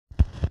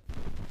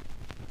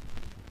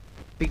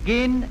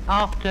Begin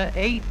after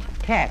 8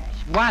 taps.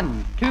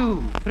 1,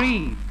 2,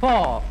 3,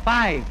 4,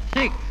 5,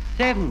 6,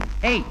 7,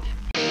 8.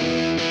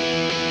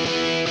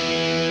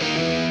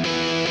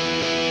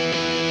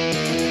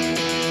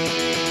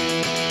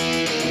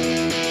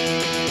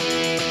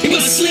 He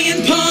was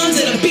slinging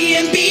pawns at a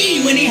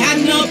B&B when he had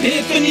an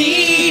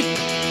epiphany.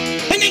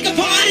 And they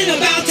complained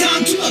about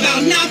time too,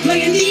 about not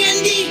playing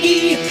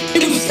D&D.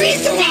 It was free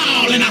for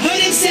all, and I heard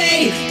him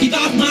say, "Keep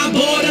off my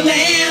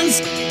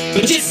borderlands.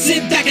 But just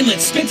sit back and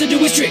let Spencer do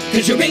his trick,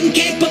 cause you're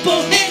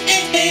incapable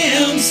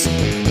hams."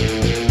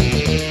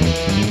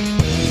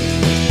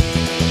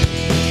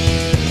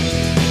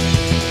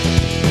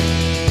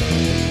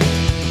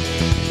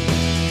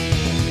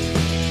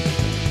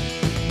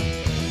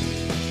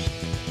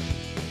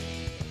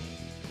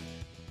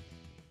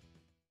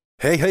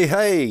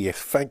 Hey,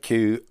 thank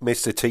you,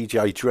 Mr.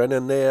 TJ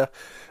Drennan there,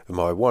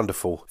 my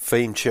wonderful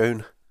theme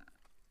tune.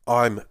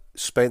 I'm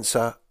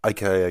Spencer,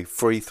 aka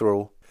Free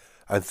Thrill,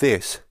 and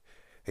this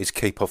is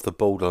Keep Off the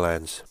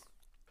Borderlands.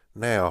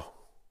 Now,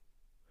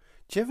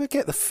 do you ever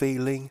get the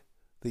feeling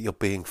that you're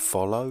being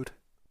followed?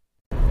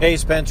 Hey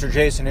Spencer,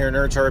 Jason here,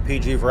 Nerds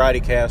RPG Variety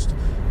Cast.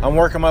 I'm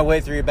working my way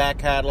through your back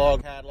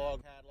catalog.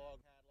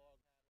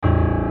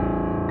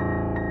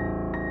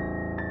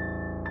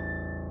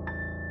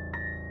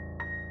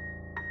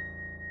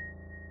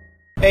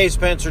 Hey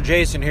Spencer,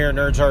 Jason here,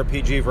 Nerds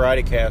RPG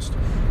Variety Cast.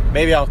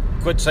 Maybe I'll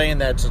quit saying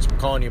that since I'm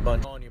calling you a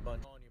bunch.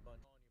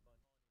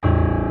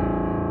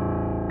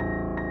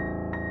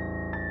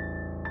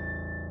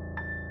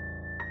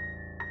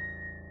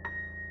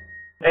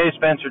 Hey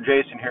Spencer,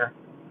 Jason here.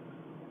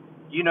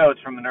 You know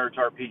it's from the Nerds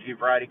RPG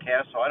Variety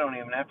Cast, so I don't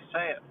even have to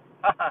say it.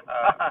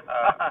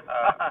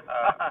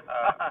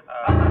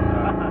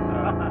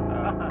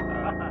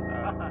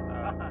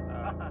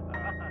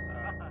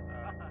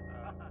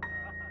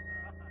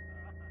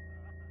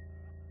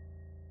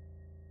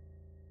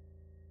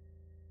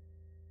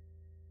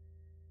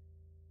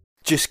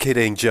 Just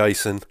kidding,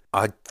 Jason.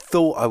 I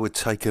thought I would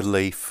take a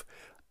leaf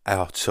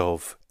out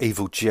of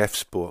Evil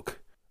Jeff's book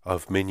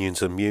of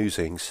Minions and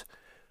Musings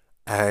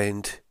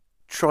and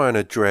try and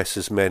address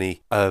as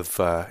many of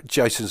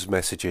Jason's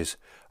messages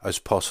as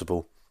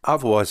possible.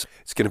 Otherwise,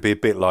 it's going to be a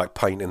bit like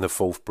painting the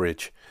fourth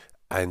bridge.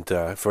 And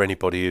for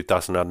anybody who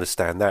doesn't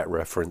understand that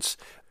reference,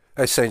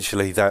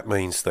 essentially that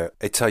means that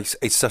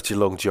it's such a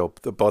long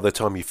job that by the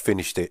time you've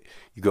finished it,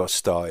 you've got to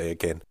start it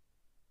again.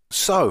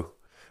 So,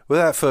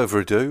 without further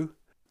ado,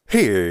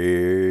 here's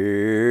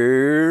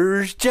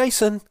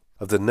Jason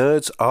of the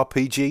Nerds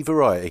RPG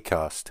Variety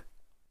Cast.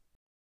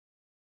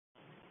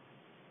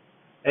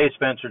 Hey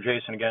Spencer,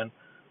 Jason again.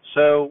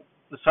 So,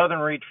 the Southern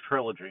Reach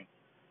trilogy.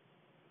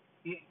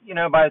 You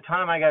know, by the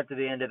time I got to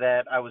the end of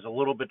that, I was a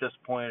little bit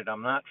disappointed.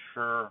 I'm not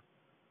sure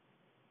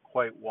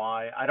quite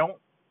why. I don't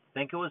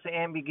think it was the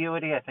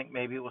ambiguity. I think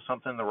maybe it was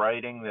something in the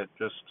writing that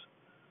just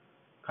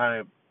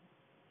kind of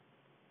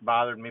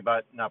bothered me,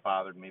 but not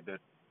bothered me, but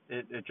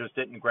it just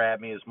didn't grab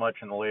me as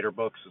much in the later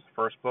books as the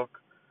first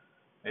book.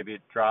 Maybe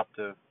it dropped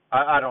to,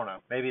 I don't know.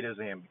 Maybe it is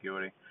the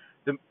ambiguity.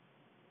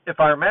 If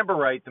I remember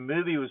right, the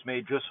movie was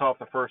made just off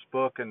the first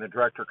book, and the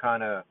director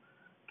kind of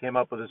came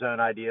up with his own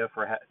idea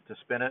to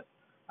spin it.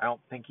 I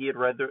don't think he had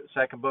read the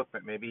second book,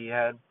 but maybe he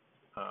had.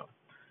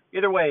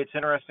 Either way, it's an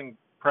interesting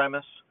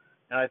premise,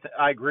 and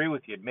I agree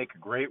with you. It'd make a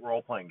great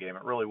role-playing game.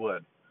 It really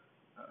would.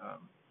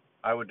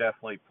 I would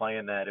definitely play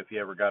in that if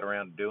you ever got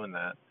around to doing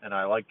that. And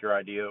I liked your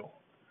ideas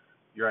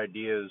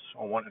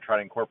on wanting to try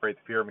to incorporate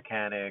the fear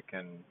mechanic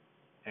and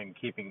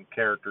keeping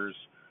characters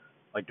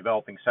like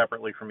developing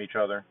separately from each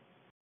other.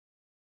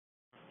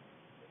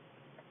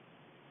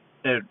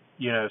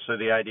 So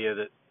the idea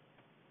that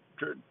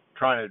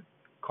trying to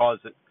cause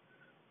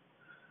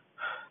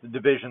the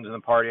divisions in the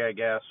party, I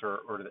guess,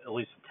 or at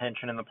least the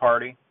tension in the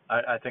party,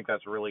 I think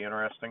that's really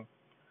interesting.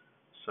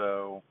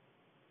 So,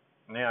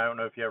 yeah, I don't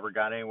know if you ever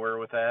got anywhere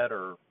with that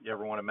or you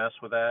ever want to mess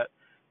with that.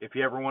 If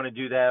you ever want to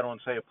do that on,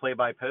 say, a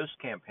play-by-post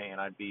campaign,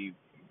 I'd be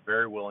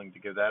very willing to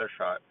give that a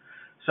shot.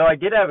 So I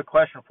did have a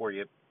question for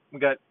you. We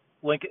got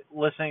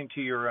listening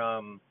to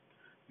your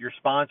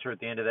sponsor at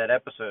the end of that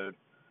episode.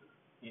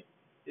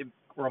 It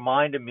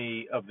reminded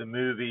me of the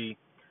movie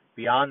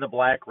Beyond the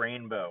Black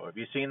Rainbow. Have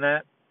you seen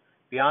that?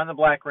 Beyond the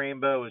Black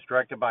Rainbow is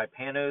directed by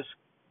Panos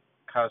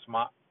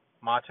Cosmatos.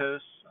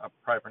 I'm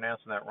probably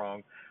pronouncing that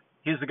wrong.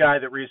 He's the guy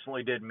that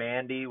recently did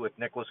Mandy with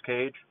Nicolas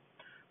Cage.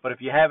 But if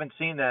you haven't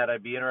seen that,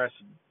 I'd be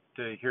interested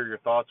to hear your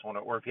thoughts on it.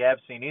 Or if you have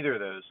seen either of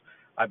those,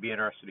 I'd be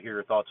interested to hear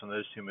your thoughts on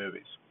those two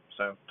movies.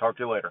 So, talk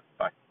to you later.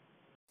 Bye.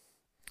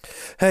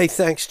 Hey,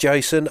 thanks,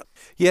 Jason.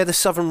 Yeah, the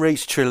Southern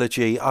Reach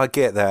trilogy, I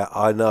get that.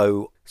 I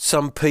know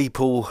some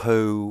people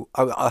who...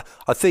 I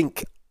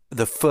think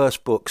the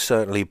first book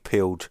certainly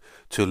appealed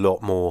to a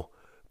lot more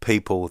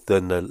people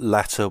than the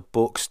latter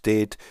books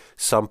did.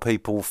 Some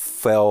people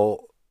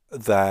felt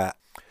that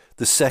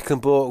the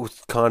second book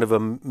was kind of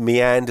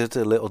meandered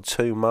a little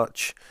too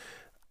much.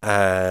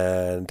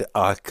 And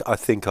I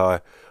think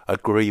I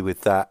agree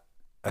with that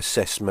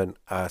assessment.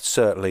 I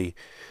certainly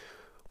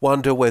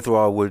wonder whether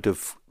I would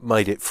have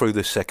made it through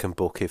the second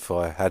book if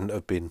I hadn't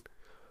have been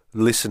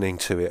listening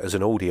to it as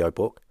an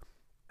audiobook.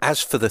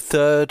 As for the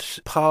third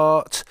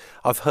part,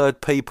 I've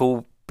heard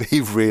people be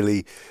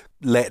really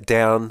let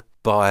down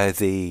by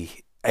the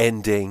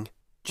ending,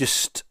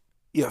 just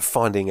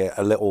finding it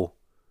a little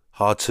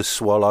hard to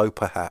swallow,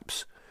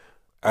 perhaps.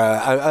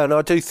 And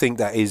I do think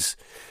that is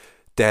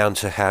down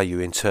to how you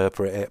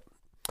interpret it.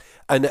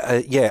 And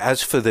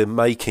as for the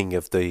making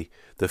of the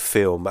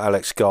film,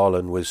 Alex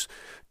Garland was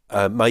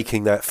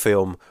making that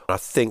film. I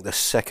think the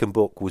second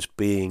book was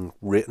being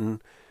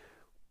written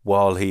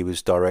while he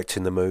was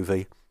directing the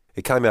movie.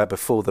 It came out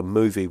before the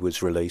movie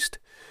was released.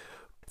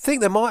 I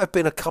think there might have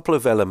been a couple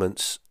of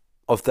elements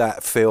of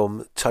that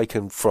film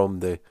taken from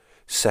the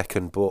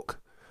second book,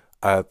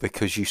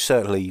 because you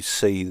certainly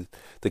see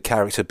the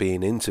character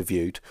being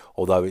interviewed,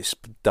 although it's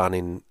done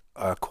in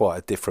quite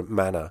a different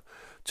manner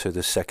to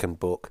the second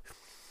book.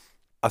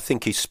 I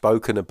think he's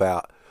spoken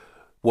about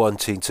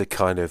wanting to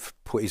kind of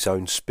put his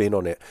own spin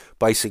on it,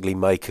 basically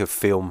make a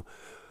film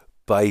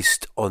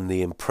based on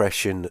the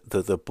impression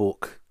that the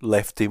book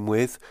left him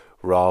with,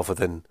 rather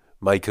than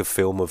make a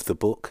film of the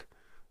book,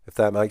 if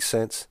that makes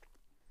sense.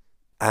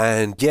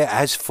 And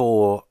as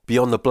for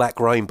Beyond the Black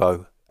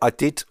Rainbow, I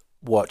did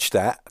watch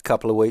that a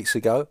couple of weeks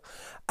ago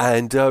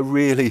and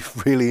really,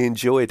 really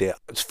enjoyed it.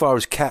 As far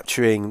as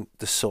capturing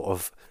the sort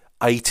of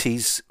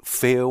 80s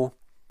feel,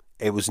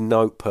 it was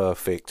note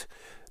perfect.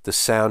 The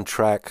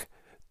soundtrack,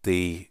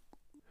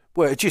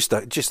 just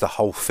the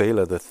whole feel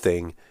of the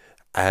thing.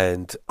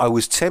 And I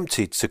was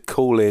tempted to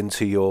call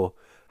into your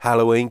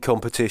Halloween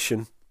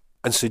competition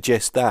and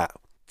suggest that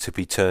to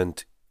be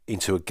turned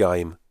into a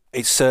game.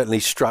 It certainly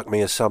struck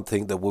me as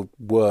something that would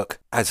work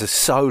as a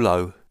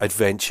solo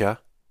adventure,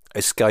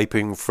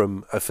 escaping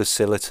from a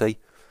facility.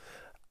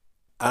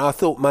 And I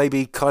thought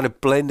maybe kind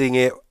of blending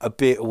it a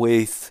bit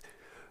with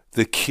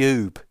The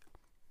Cube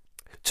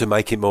to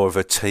make it more of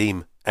a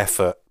team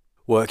effort.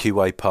 Work your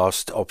way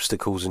past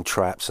obstacles and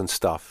traps and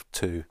stuff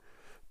to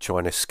try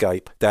and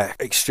escape that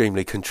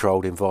extremely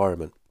controlled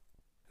environment.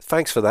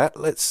 Thanks for that.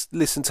 Let's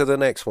listen to the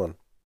next one.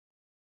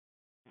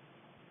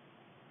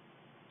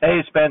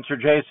 Hey, Spencer,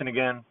 Jason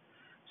again.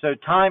 So,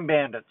 Time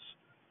Bandits.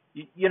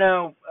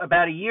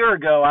 About a year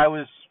ago, I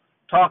was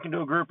talking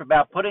to a group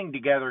about putting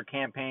together a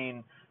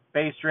campaign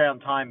based around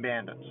Time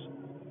Bandits.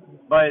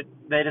 But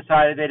they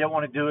decided they didn't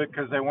want to do it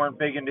because they weren't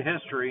big into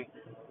history,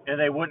 and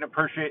they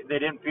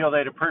didn't feel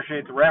they'd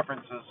appreciate the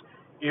references,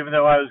 even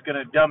though I was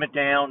going to dumb it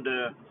down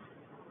to,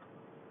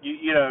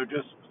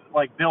 just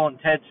like Bill and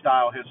Ted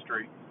style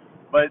history.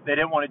 But they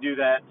didn't want to do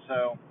that,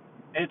 so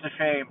it's a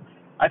shame.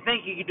 I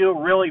think you could do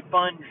a really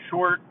fun,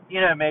 short,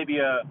 maybe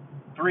a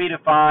 3 to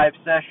 5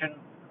 session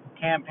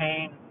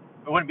campaign.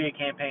 It wouldn't be a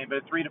campaign, but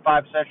a 3 to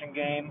 5 session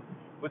game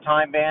with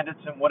Time Bandits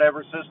and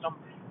whatever system.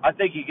 I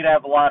think you could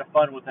have a lot of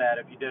fun with that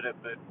if you did it,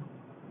 but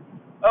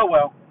oh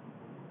well.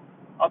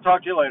 I'll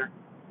talk to you later.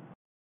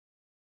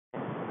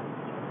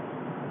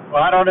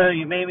 Well, I don't know,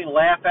 you made me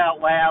laugh out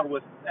loud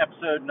with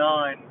episode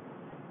 9,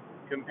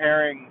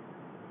 comparing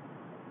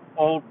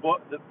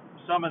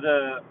some of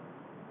the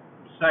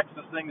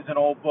sexist things in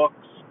old books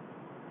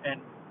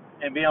and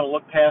being able to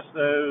look past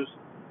those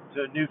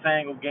to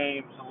newfangled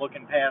games and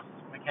looking past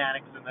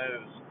mechanics in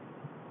those.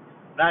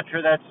 Not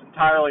sure that's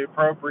entirely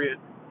appropriate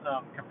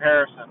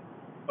comparison,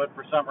 but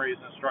for some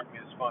reason it struck me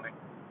as funny.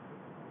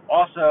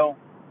 Also,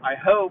 I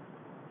hope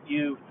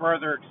you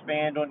further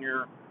expand on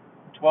your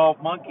 12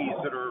 monkeys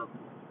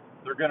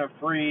they're going to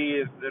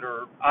free that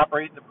are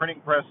operating the printing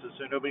presses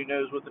so nobody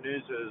knows what the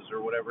news is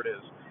or whatever it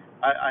is.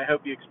 I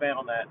hope you expand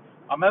on that.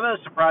 I'm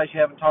almost surprised you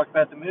haven't talked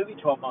about the movie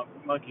 12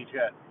 Monkeys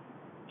yet.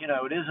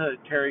 It is a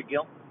Terry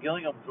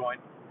Gilliam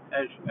joint,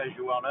 as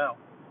you well know,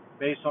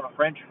 based on a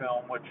French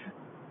film, which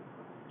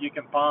you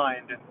can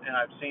find, and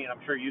I've seen. I'm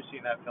sure you've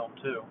seen that film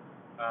too.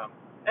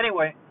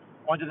 Anyway,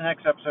 on to the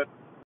next episode.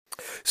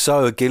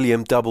 So a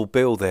Gilliam double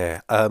bill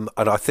there. And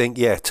I think,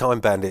 Time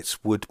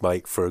Bandits would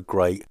make for a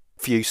great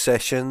few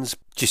sessions,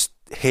 just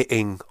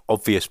hitting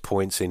obvious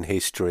points in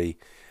history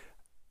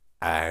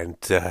and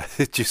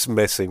just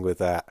messing with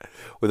that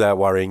without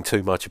worrying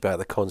too much about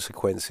the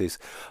consequences.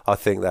 I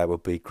think that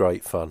would be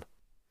great fun.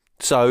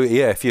 So,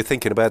 if you're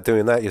thinking about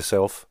doing that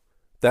yourself,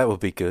 that would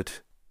be good.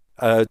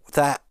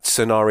 That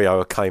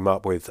scenario I came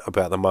up with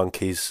about the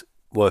monkeys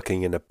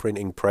working in a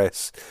printing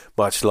press,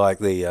 much like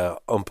the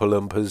Oompa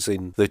Loompas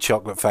in the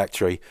Chocolate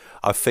Factory,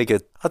 I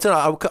figured,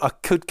 I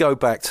could go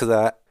back to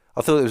that.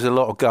 I thought there was a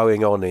lot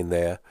going on in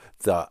there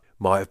that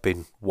might have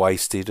been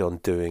wasted on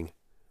doing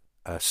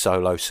a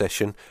solo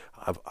session.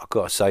 I've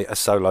got to say, a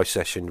solo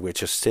session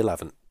which I still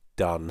haven't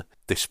done,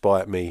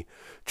 despite me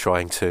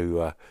trying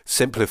to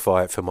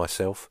simplify it for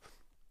myself.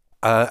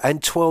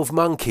 And 12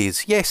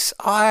 Monkeys. Yes,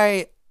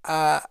 I'm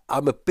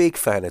a big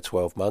fan of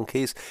 12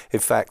 Monkeys. In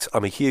fact,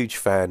 I'm a huge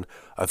fan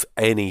of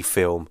any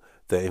film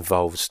that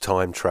involves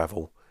time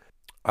travel,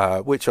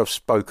 which I've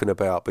spoken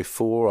about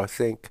before, I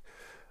think.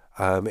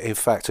 In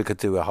fact, I could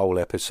do a whole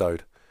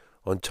episode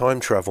on time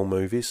travel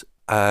movies.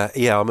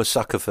 I'm a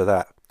sucker for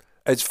that.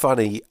 It's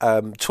funny,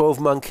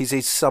 12 Monkeys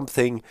is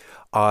something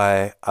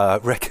I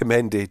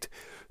recommended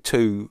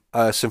to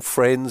some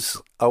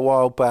friends a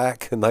while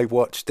back, and they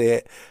watched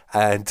it,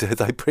 and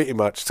they pretty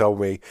much told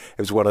me it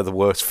was one of the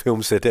worst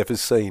films they'd ever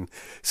seen.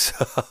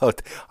 So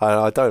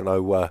I don't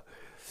know.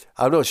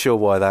 I'm not sure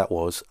why that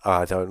was.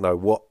 I don't know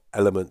what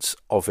elements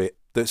of it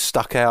that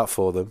stuck out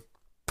for them.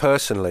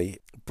 Personally,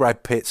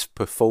 Brad Pitt's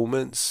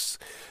performance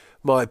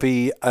might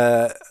be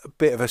a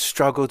bit of a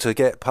struggle to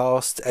get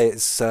past.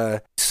 It's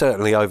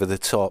certainly over the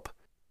top,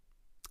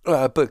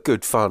 but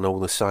good fun all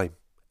the same.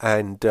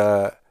 And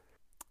I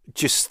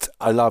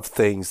love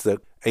things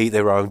that eat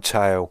their own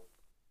tail.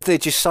 There are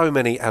just so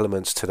many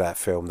elements to that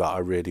film that I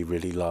really,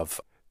 really love.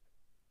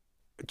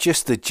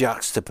 Just the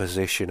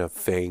juxtaposition of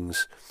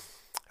things.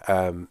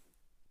 And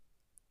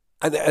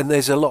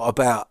there's a lot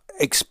about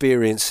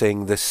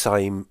experiencing the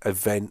same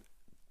event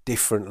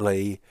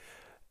differently,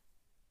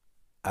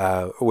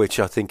 which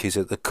I think is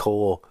at the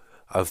core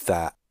of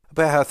that.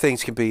 About how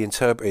things can be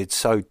interpreted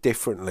so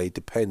differently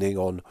depending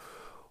on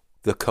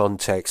the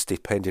context,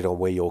 depending on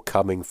where you're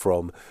coming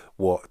from,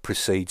 what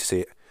precedes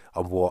it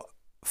and what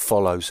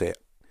follows it.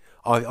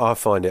 I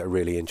find it a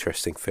really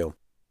interesting film.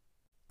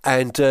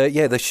 And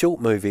the short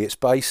movie it's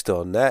based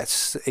on,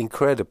 that's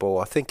incredible.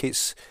 I think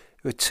it's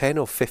 10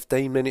 or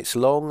 15 minutes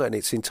long, and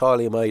it's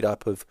entirely made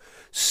up of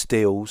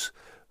stills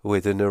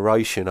with a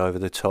narration over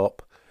the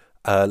top.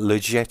 Le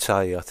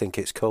Jetée, I think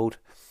it's called.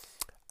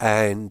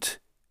 And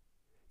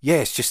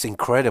yeah, it's just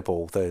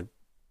incredible, the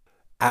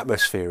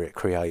atmosphere it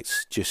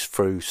creates just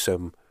through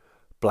some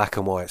black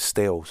and white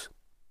stills.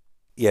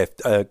 Yeah,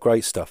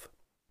 great stuff.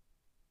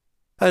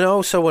 And I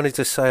also wanted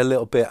to say a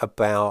little bit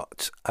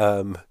about,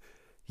 I'm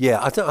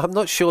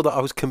not sure that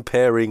I was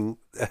comparing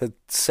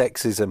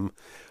sexism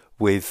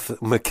with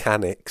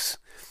mechanics.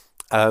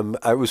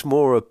 It was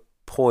more a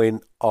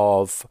point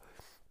of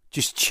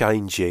just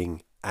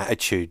changing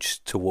attitudes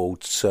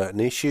towards certain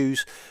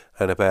issues,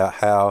 and about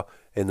how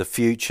in the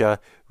future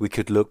we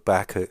could look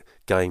back at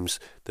games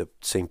that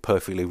seem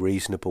perfectly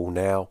reasonable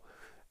now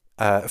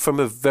from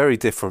a very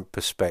different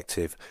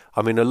perspective.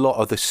 I mean, a lot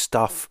of the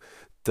stuff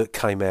that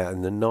came out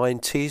in the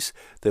 90s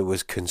that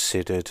was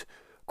considered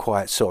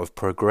quite sort of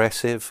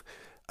progressive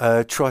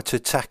tried to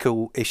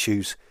tackle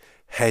issues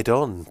head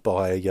on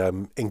by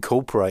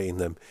incorporating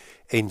them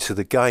into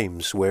the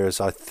games,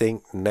 whereas I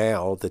think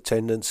now the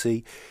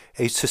tendency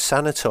is to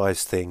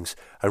sanitize things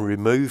and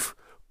remove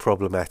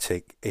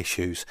problematic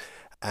issues.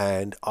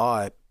 And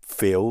I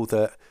feel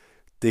that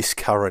this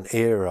current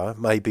era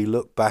may be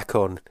looked back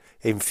on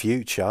in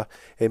future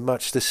in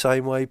much the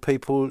same way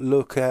people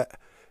look at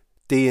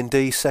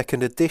D&D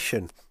 2nd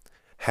edition,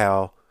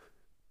 how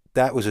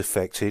that was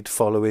affected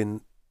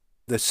following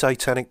the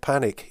Satanic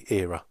Panic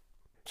era.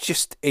 It's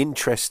just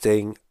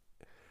interesting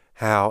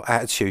how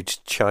attitudes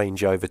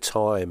change over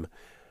time,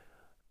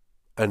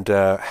 and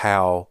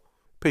how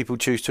people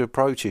choose to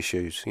approach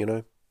issues, you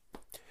know.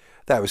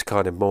 That was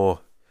kind of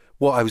more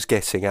what I was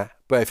getting at.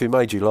 But if it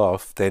made you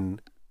laugh,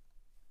 then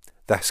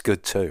that's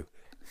good too.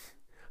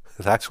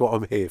 That's what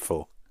I'm here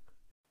for.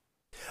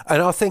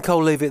 And I think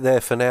I'll leave it there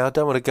for now. I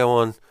don't want to go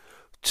on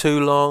too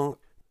long.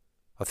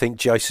 I think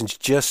Jason's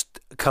just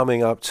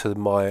coming up to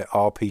my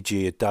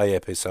RPG a day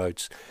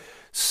episodes.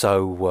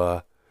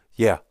 So,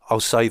 I'll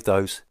save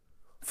those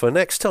for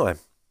next time.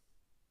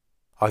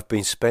 I've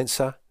been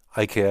Spencer,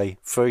 aka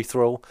Free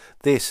Thrall.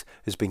 This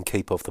has been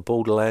Keep Off the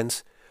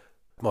Borderlands.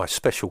 My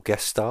special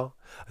guest star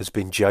has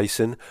been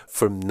Jason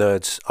from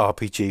Nerds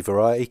RPG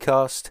Variety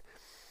Cast.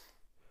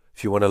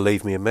 If you want to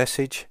leave me a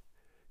message,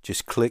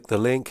 just click the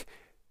link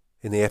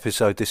in the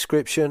episode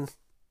description,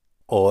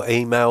 or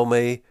email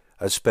me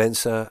at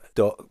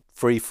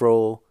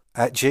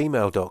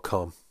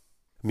spencer.freethrall@gmail.com.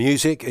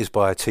 Music is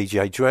by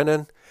TJ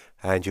Drennan,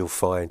 and you'll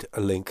find a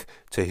link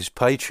to his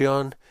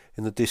Patreon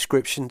in the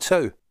description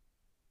too.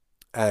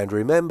 And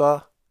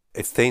remember,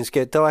 if things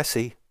get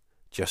dicey,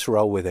 just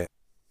roll with it.